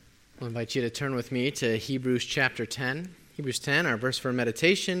I'll invite you to turn with me to Hebrews chapter 10. Hebrews 10, our verse for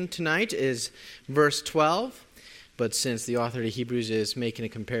meditation tonight is verse 12. But since the author of Hebrews is making a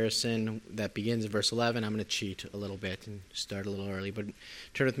comparison that begins in verse 11, I'm going to cheat a little bit and start a little early. But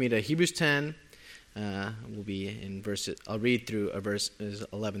turn with me to Hebrews 10. We'll be in verses. I'll read through verses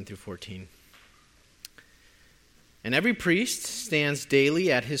 11 through 14. And every priest stands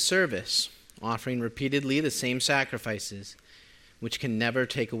daily at his service, offering repeatedly the same sacrifices, which can never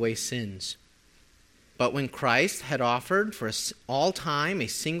take away sins. But when Christ had offered for all time a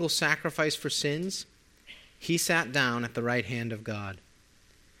single sacrifice for sins, he sat down at the right hand of God,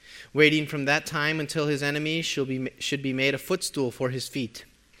 waiting from that time until his enemies should be made a footstool for his feet.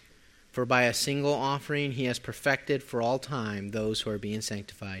 For by a single offering he has perfected for all time those who are being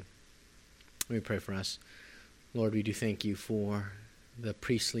sanctified. Let me pray for us. Lord, we do thank you for the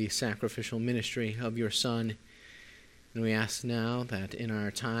priestly sacrificial ministry of your Son. And we ask now that in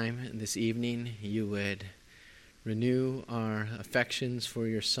our time this evening, you would renew our affections for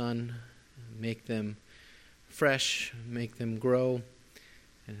your Son, make them fresh, make them grow,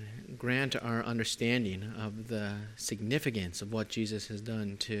 and grant our understanding of the significance of what Jesus has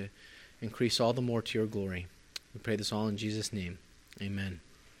done to increase all the more to your glory. We pray this all in Jesus' name. Amen.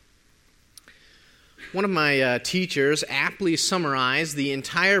 One of my teachers aptly summarized the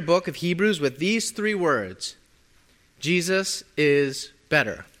entire book of Hebrews with these three words: Jesus is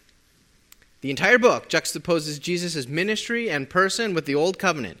better. The entire book juxtaposes Jesus' ministry and person with the Old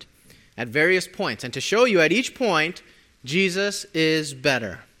Covenant at various points, and to show you at each point, Jesus is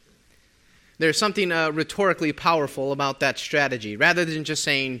better. There's something rhetorically powerful about that strategy. Rather than just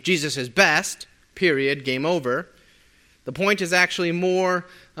saying Jesus is best, period, game over, the point is actually more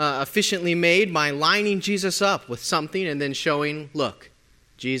efficiently made by lining Jesus up with something and then showing, look,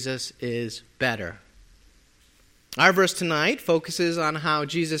 Jesus is better. Our verse tonight focuses on how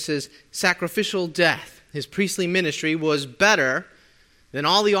Jesus' sacrificial death, his priestly ministry, was better than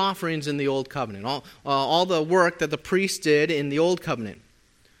all the offerings in the Old Covenant, all the work that the priest did in the Old Covenant.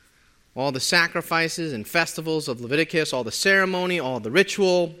 All the sacrifices and festivals of Leviticus, all the ceremony, all the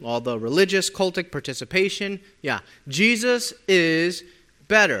ritual, all the religious cultic participation. Yeah, Jesus is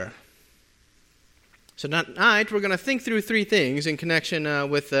better. So tonight we're going to think through three things in connection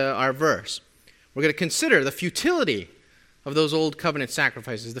with our verse. We're going to consider the futility of those Old Covenant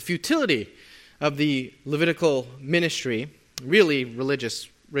sacrifices, the futility of the Levitical ministry, really religious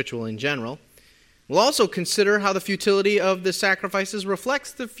ritual in general. We'll also consider how the futility of the sacrifices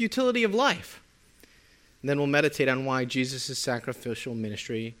reflects the futility of life. And then we'll meditate on why Jesus' sacrificial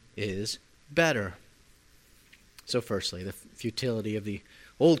ministry is better. So firstly, the futility of the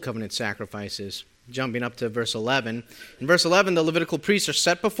Old Covenant sacrifices. Jumping up to verse 11. In verse 11, the Levitical priests are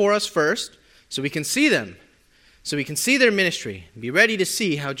set before us first, so we can see them, so we can see their ministry, and be ready to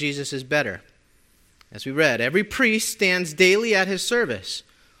see how Jesus is better. As we read, every priest stands daily at his service,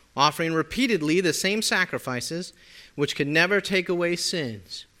 offering repeatedly the same sacrifices, which could never take away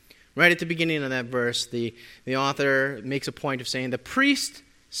sins. Right at the beginning of that verse, the author makes a point of saying the priest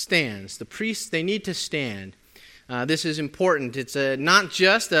stands. The priests, they need to stand. This is important. It's not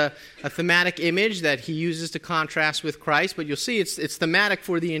just a thematic image that he uses to contrast with Christ, but you'll see it's thematic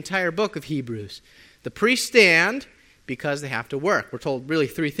for the entire book of Hebrews. The priests stand because they have to work. We're told really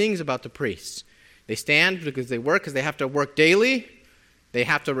three things about the priests. They stand because they work, because they have to work daily. They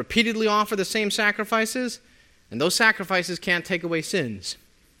have to repeatedly offer the same sacrifices, and those sacrifices can't take away sins.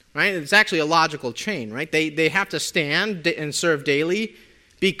 Right? It's actually a logical chain, right? They have to stand and serve daily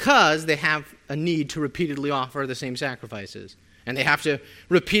because they have a need to repeatedly offer the same sacrifices. And they have to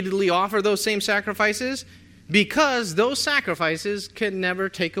repeatedly offer those same sacrifices because those sacrifices can never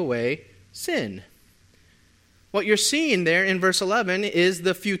take away sin. What you're seeing there in verse 11 is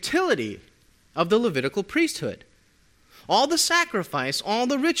the futility of the Levitical priesthood. All the sacrifice, all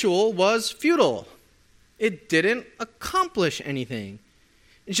the ritual was futile. It didn't accomplish anything.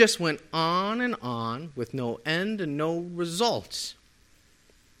 It just went on and on with no end and no results.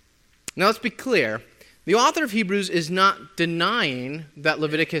 Now let's be clear. The author of Hebrews is not denying that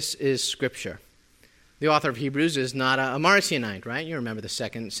Leviticus is Scripture. The author of Hebrews is not a Marcionite, right? You remember the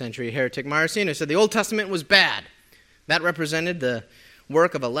 2nd century heretic Marcion who said the Old Testament was bad. That represented the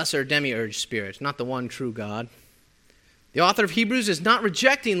work of a lesser demiurge spirit, not the one true God. The author of Hebrews is not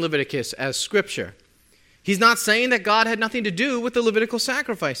rejecting Leviticus as Scripture. He's not saying that God had nothing to do with the Levitical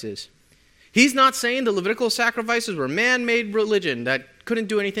sacrifices. He's not saying the Levitical sacrifices were man-made religion that couldn't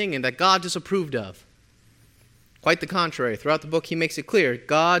do anything and that God disapproved of. Quite the contrary. Throughout the book, he makes it clear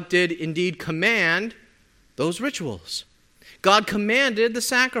God did indeed command those rituals. God commanded the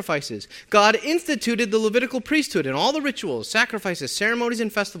sacrifices. God instituted the Levitical priesthood and all the rituals, sacrifices, ceremonies,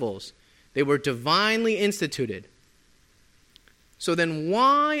 and festivals. They were divinely instituted. So then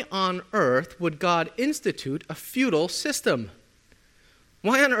why on earth would God institute a feudal system?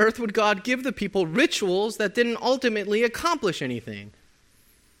 Why on earth would God give the people rituals that didn't ultimately accomplish anything?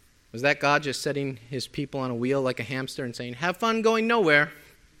 Was that God just setting his people on a wheel like a hamster and saying, have fun going nowhere?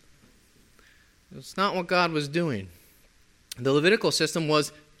 It's not what God was doing. The Levitical system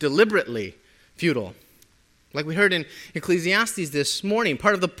was deliberately feudal. Like we heard in Ecclesiastes this morning,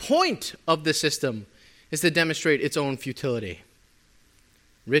 part of the point of the system is to demonstrate its own futility.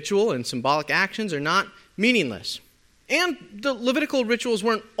 Ritual and symbolic actions are not meaningless. And the Levitical rituals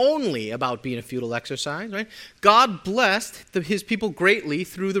weren't only about being a feudal exercise, right? God blessed his people greatly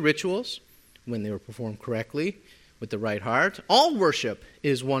through the rituals when they were performed correctly with the right heart. All worship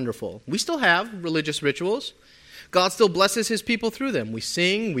is wonderful. We still have religious rituals. God still blesses his people through them. We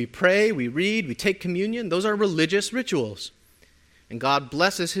sing, we pray, we read, we take communion. Those are religious rituals. And God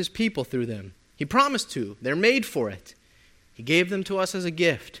blesses his people through them. He promised to. They're made for it. He gave them to us as a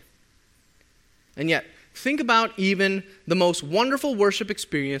gift. And yet, think about even the most wonderful worship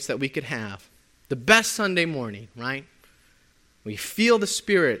experience that we could have. The best Sunday morning, right? We feel the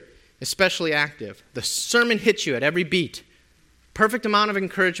Spirit especially active. The sermon hits you at every beat. Perfect amount of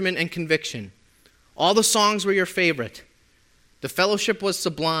encouragement and conviction. All the songs were your favorite. The fellowship was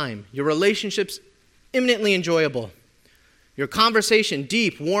sublime. Your relationships eminently enjoyable. Your conversation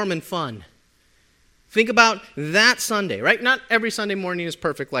deep, warm, and fun. Think about that Sunday, right? Not every Sunday morning is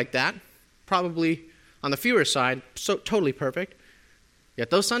perfect like that. Probably on the fewer side, so totally perfect. Yet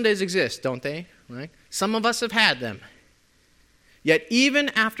those Sundays exist, don't they? Right? Some of us have had them. Yet even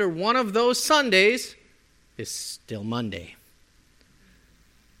after one of those Sundays is still Monday.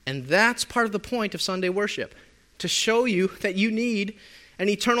 And that's part of the point of Sunday worship, to show you that you need an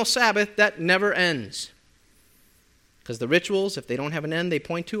eternal Sabbath that never ends. Because the rituals, if they don't have an end they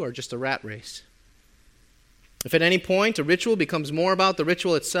point to, are just a rat race. If at any point a ritual becomes more about the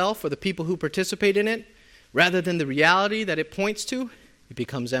ritual itself or the people who participate in it, rather than the reality that it points to, it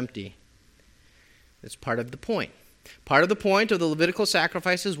becomes empty. That's part of the point. Part of the point of the Levitical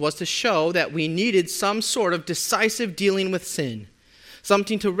sacrifices was to show that we needed some sort of decisive dealing with sin,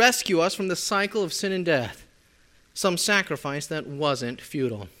 something to rescue us from the cycle of sin and death, some sacrifice that wasn't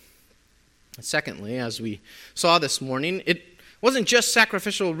futile. Secondly, as we saw this morning, it wasn't just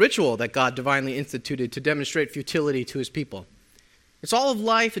sacrificial ritual that God divinely instituted to demonstrate futility to his people. It's all of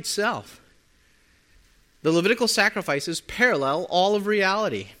life itself. The Levitical sacrifices parallel all of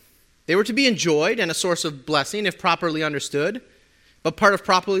reality. They were to be enjoyed and a source of blessing if properly understood. But part of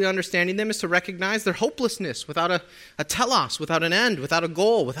properly understanding them is to recognize their hopelessness without a telos, without an end, without a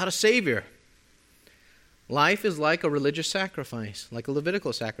goal, without a Savior. Life is like a religious sacrifice, like a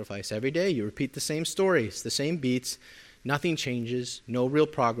Levitical sacrifice. Every day you repeat the same stories, the same beats. Nothing changes. No real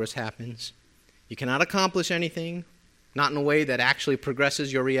progress happens. You cannot accomplish anything, not in a way that actually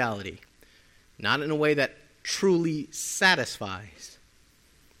progresses your reality, not in a way that truly satisfies.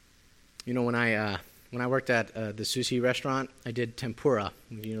 You know, when I worked at the sushi restaurant, I did tempura,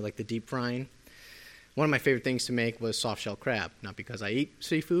 like the deep frying. One of my favorite things to make was soft-shell crab, not because I eat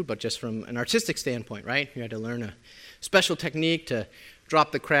seafood, but just from an artistic standpoint, right? You had to learn a special technique to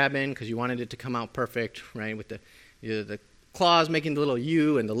drop the crab in because you wanted it to come out perfect, right? With the claws making the little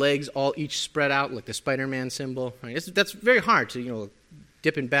U and the legs all each spread out like the Spider-Man symbol. Right? That's very hard to,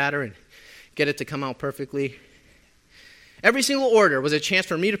 dip in batter and get it to come out perfectly. Every single order was a chance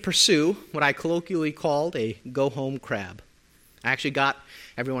for me to pursue what I colloquially called a go-home crab. I actually got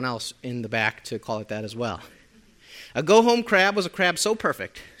everyone else in the back to call it that as well. A go-home crab was a crab so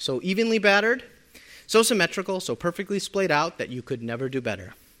perfect, so evenly battered, so symmetrical, so perfectly splayed out that you could never do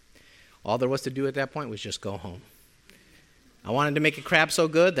better. All there was to do at that point was just go home. I wanted to make a crab so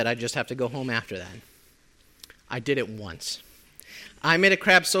good that I'd just have to go home after that. I did it once. I made a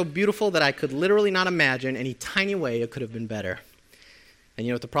crab so beautiful that I could literally not imagine any tiny way it could have been better. And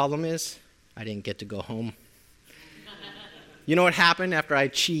you know what the problem is? I didn't get to go home. You know what happened after I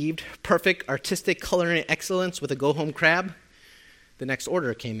achieved perfect artistic culinary excellence with a go-home crab? The next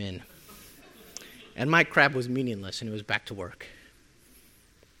order came in. And my crab was meaningless and it was back to work.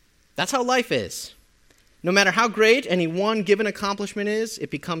 That's how life is. No matter how great any one given accomplishment is,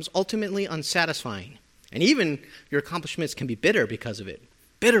 it becomes ultimately unsatisfying. And even your accomplishments can be bitter because of it.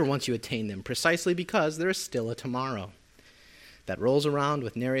 Bitter once you attain them, precisely because there is still a tomorrow that rolls around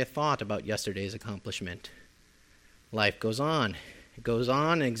with nary a thought about yesterday's accomplishment. Life goes on. It goes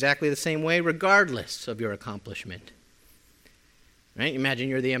on in exactly the same way regardless of your accomplishment. Right? Imagine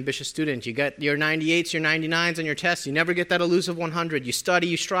you're the ambitious student. You get your 98s, your 99s on your tests. You never get that elusive 100. You study,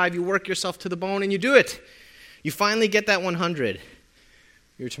 you strive, you work yourself to the bone, and you do it. You finally get that 100.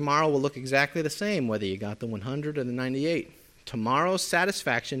 Your tomorrow will look exactly the same whether you got the 100 or the 98. Tomorrow's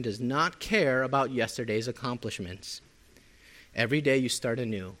satisfaction does not care about yesterday's accomplishments. Every day you start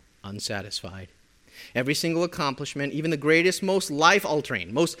anew, unsatisfied. Every single accomplishment, even the greatest, most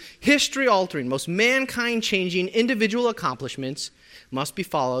life-altering, most history-altering, most mankind-changing individual accomplishments must be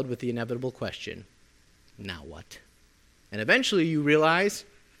followed with the inevitable question, now what? And eventually you realize,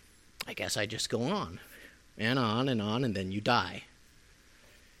 I guess I just go on, and then you die.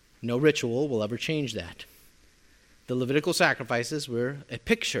 No ritual will ever change that. The Levitical sacrifices were a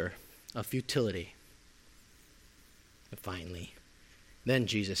picture of futility. But finally, then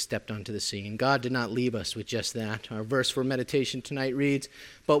Jesus stepped onto the scene. God did not leave us with just that. Our verse for meditation tonight reads,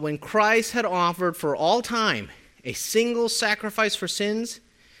 "But when Christ had offered for all time a single sacrifice for sins,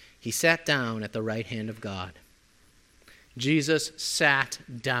 he sat down at the right hand of God." Jesus sat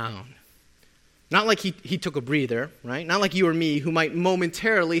down. Not like he took a breather, right? Not like you or me who might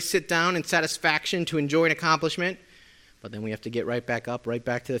momentarily sit down in satisfaction to enjoy an accomplishment, but then we have to get right back up, right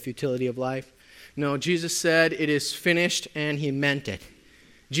back to the futility of life. No, Jesus said, "It is finished," and he meant it.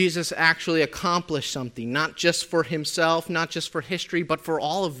 Jesus actually accomplished something, not just for himself, not just for history, but for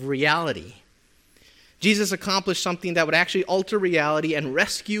all of reality. Jesus accomplished something that would actually alter reality and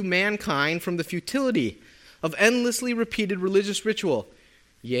rescue mankind from the futility of endlessly repeated religious ritual,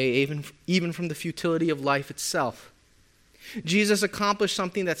 yea, even from the futility of life itself. Jesus accomplished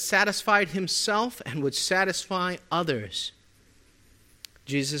something that satisfied himself and would satisfy others.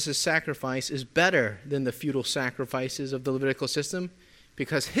 Jesus' sacrifice is better than the futile sacrifices of the Levitical system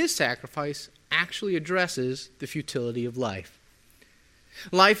because his sacrifice actually addresses the futility of life.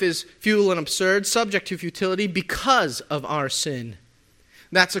 Life is futile and absurd, subject to futility because of our sin.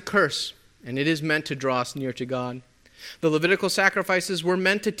 That's a curse, and it is meant to draw us near to God. The Levitical sacrifices were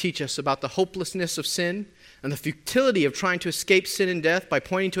meant to teach us about the hopelessness of sin and the futility of trying to escape sin and death by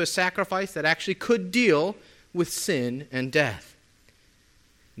pointing to a sacrifice that actually could deal with sin and death.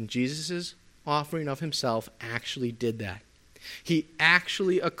 And Jesus' offering of himself actually did that. He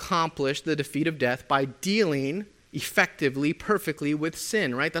actually accomplished the defeat of death by dealing effectively, perfectly with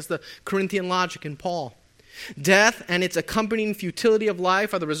sin, right? That's the Corinthian logic in Paul. Death and its accompanying futility of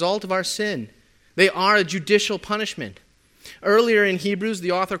life are the result of our sin. They are a judicial punishment. Earlier in Hebrews,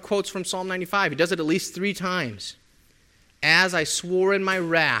 the author quotes from Psalm 95. He does it at least 3 times. "As I swore in my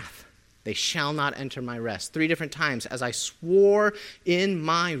wrath, they shall not enter my rest." 3 different times. "As I swore in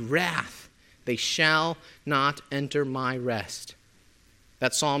my wrath, they shall not enter my rest."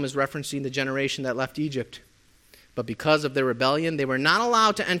 That psalm is referencing the generation that left Egypt. But because of their rebellion, they were not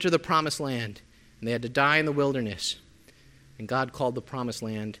allowed to enter the promised land, and they had to die in the wilderness. And God called the promised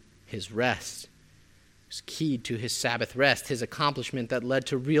land his rest. It was keyed to his Sabbath rest, his accomplishment that led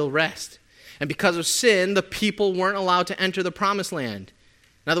to real rest. And because of sin, the people weren't allowed to enter the promised land.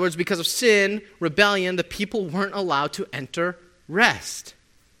 In other words, because of sin, rebellion, the people weren't allowed to enter rest.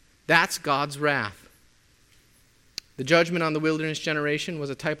 That's God's wrath. The judgment on the wilderness generation was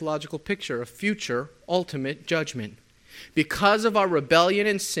a typological picture of future ultimate judgment. Because of our rebellion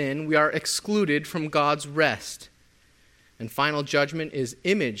and sin, we are excluded from God's rest. And final judgment is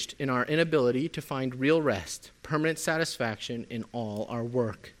imaged in our inability to find real rest, permanent satisfaction in all our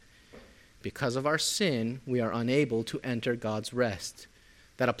work. Because of our sin, we are unable to enter God's rest.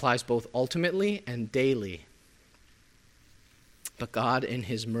 That applies both ultimately and daily. But God, in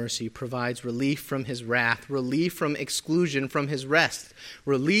his mercy, provides relief from his wrath, relief from exclusion from his rest,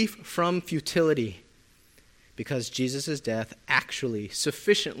 relief from futility. Because Jesus' death actually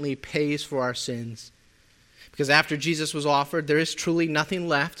sufficiently pays for our sins. Because after Jesus was offered, there is truly nothing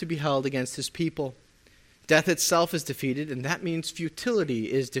left to be held against his people. Death itself is defeated, and that means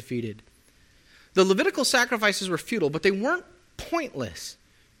futility is defeated. The Levitical sacrifices were futile, but they weren't pointless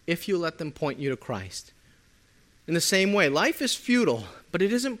if you let them point you to Christ. In the same way, life is futile, but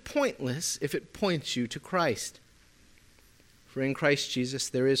it isn't pointless if it points you to Christ. For in Christ Jesus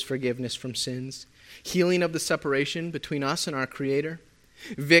there is forgiveness from sins, healing of the separation between us and our Creator,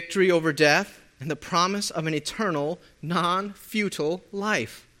 victory over death, and the promise of an eternal, non-futile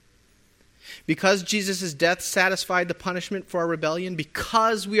life. Because Jesus' death satisfied the punishment for our rebellion,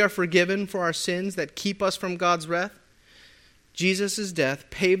 because we are forgiven for our sins that keep us from God's wrath, Jesus' death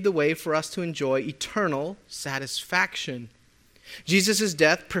paved the way for us to enjoy eternal satisfaction. Jesus'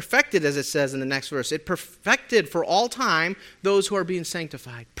 death perfected, as it says in the next verse. It perfected for all time those who are being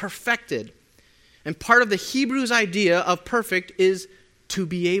sanctified. Perfected. And part of the Hebrews' idea of perfect is to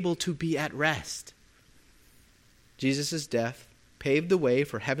be able to be at rest. Jesus' death paved the way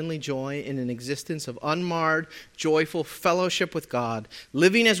for heavenly joy in an existence of unmarred, joyful fellowship with God,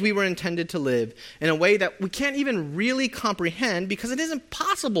 living as we were intended to live in a way that we can't even really comprehend because it isn't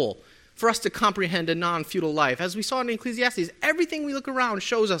possible for us to comprehend a non-futile life. As we saw in Ecclesiastes, everything we look around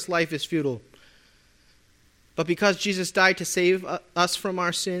shows us life is futile. But because Jesus died to save us from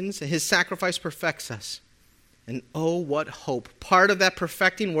our sins, his sacrifice perfects us. And oh, what hope. Part of that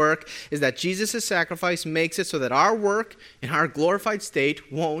perfecting work is that Jesus' sacrifice makes it so that our work in our glorified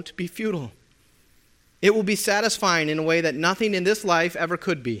state won't be futile. It will be satisfying in a way that nothing in this life ever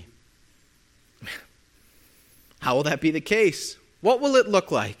could be. How will that be the case? What will it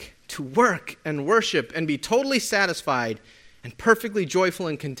look like to work and worship and be totally satisfied and perfectly joyful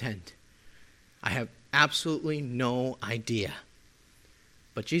and content? I have absolutely no idea.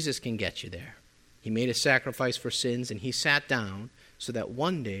 But Jesus can get you there. He made a sacrifice for sins, and he sat down so that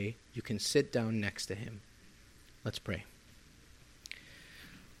one day you can sit down next to him. Let's pray.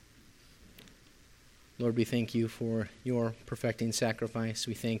 Lord, we thank you for your perfecting sacrifice.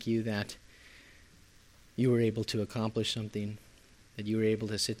 We thank you that you were able to accomplish something, that you were able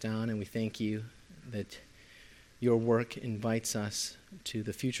to sit down, and we thank you that your work invites us to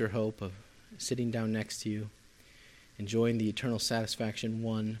the future hope of sitting down next to you, enjoying the eternal satisfaction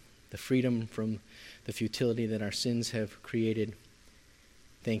won, the freedom from the futility that our sins have created.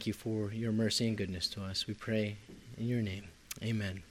 Thank you for your mercy and goodness to us. We pray in your name. Amen.